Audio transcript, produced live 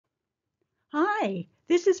Hi,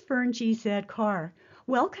 this is Fern G. Carr.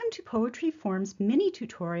 Welcome to Poetry Form's mini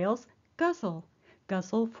tutorials, Ghazal,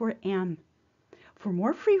 Ghazal for M. For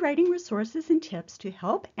more free writing resources and tips to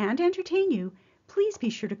help and entertain you, please be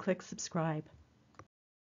sure to click subscribe.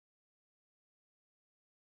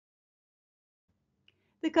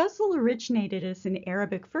 The Ghazal originated as an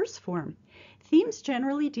Arabic verse form. Themes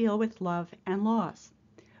generally deal with love and loss.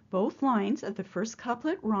 Both lines of the first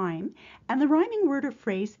couplet rhyme, and the rhyming word or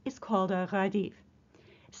phrase is called a radif.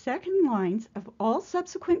 Second lines of all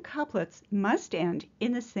subsequent couplets must end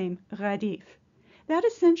in the same radif. That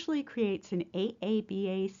essentially creates an AA,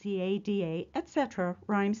 BA, CA, DA, etc.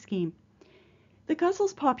 rhyme scheme. The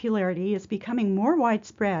ghazal's popularity is becoming more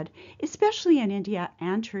widespread, especially in India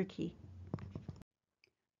and Turkey.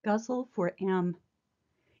 Ghazal for M.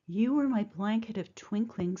 You were my blanket of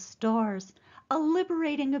twinkling stars, a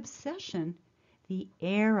liberating obsession. The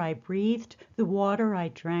air I breathed, the water I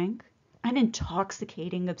drank, an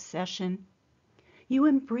intoxicating obsession. You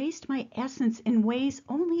embraced my essence in ways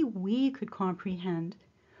only we could comprehend.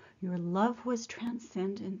 Your love was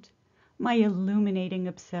transcendent, my illuminating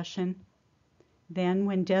obsession. Then,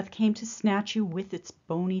 when death came to snatch you with its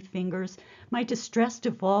bony fingers, my distress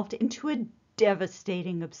devolved into a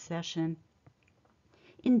devastating obsession.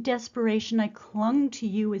 In desperation, I clung to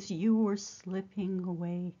you as you were slipping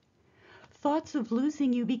away. Thoughts of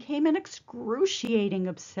losing you became an excruciating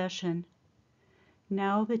obsession.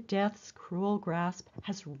 Now that death's cruel grasp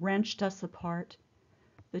has wrenched us apart,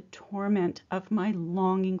 the torment of my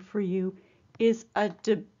longing for you is a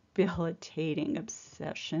debilitating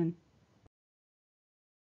obsession.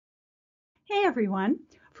 Hey everyone!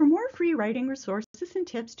 For more free writing resources and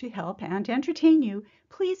tips to help and entertain you,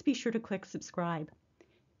 please be sure to click subscribe.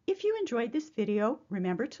 If you enjoyed this video,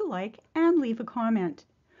 remember to like and leave a comment.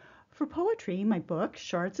 For poetry, my book,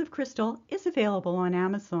 Shards of Crystal, is available on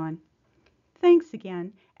Amazon. Thanks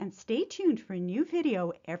again, and stay tuned for a new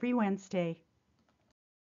video every Wednesday.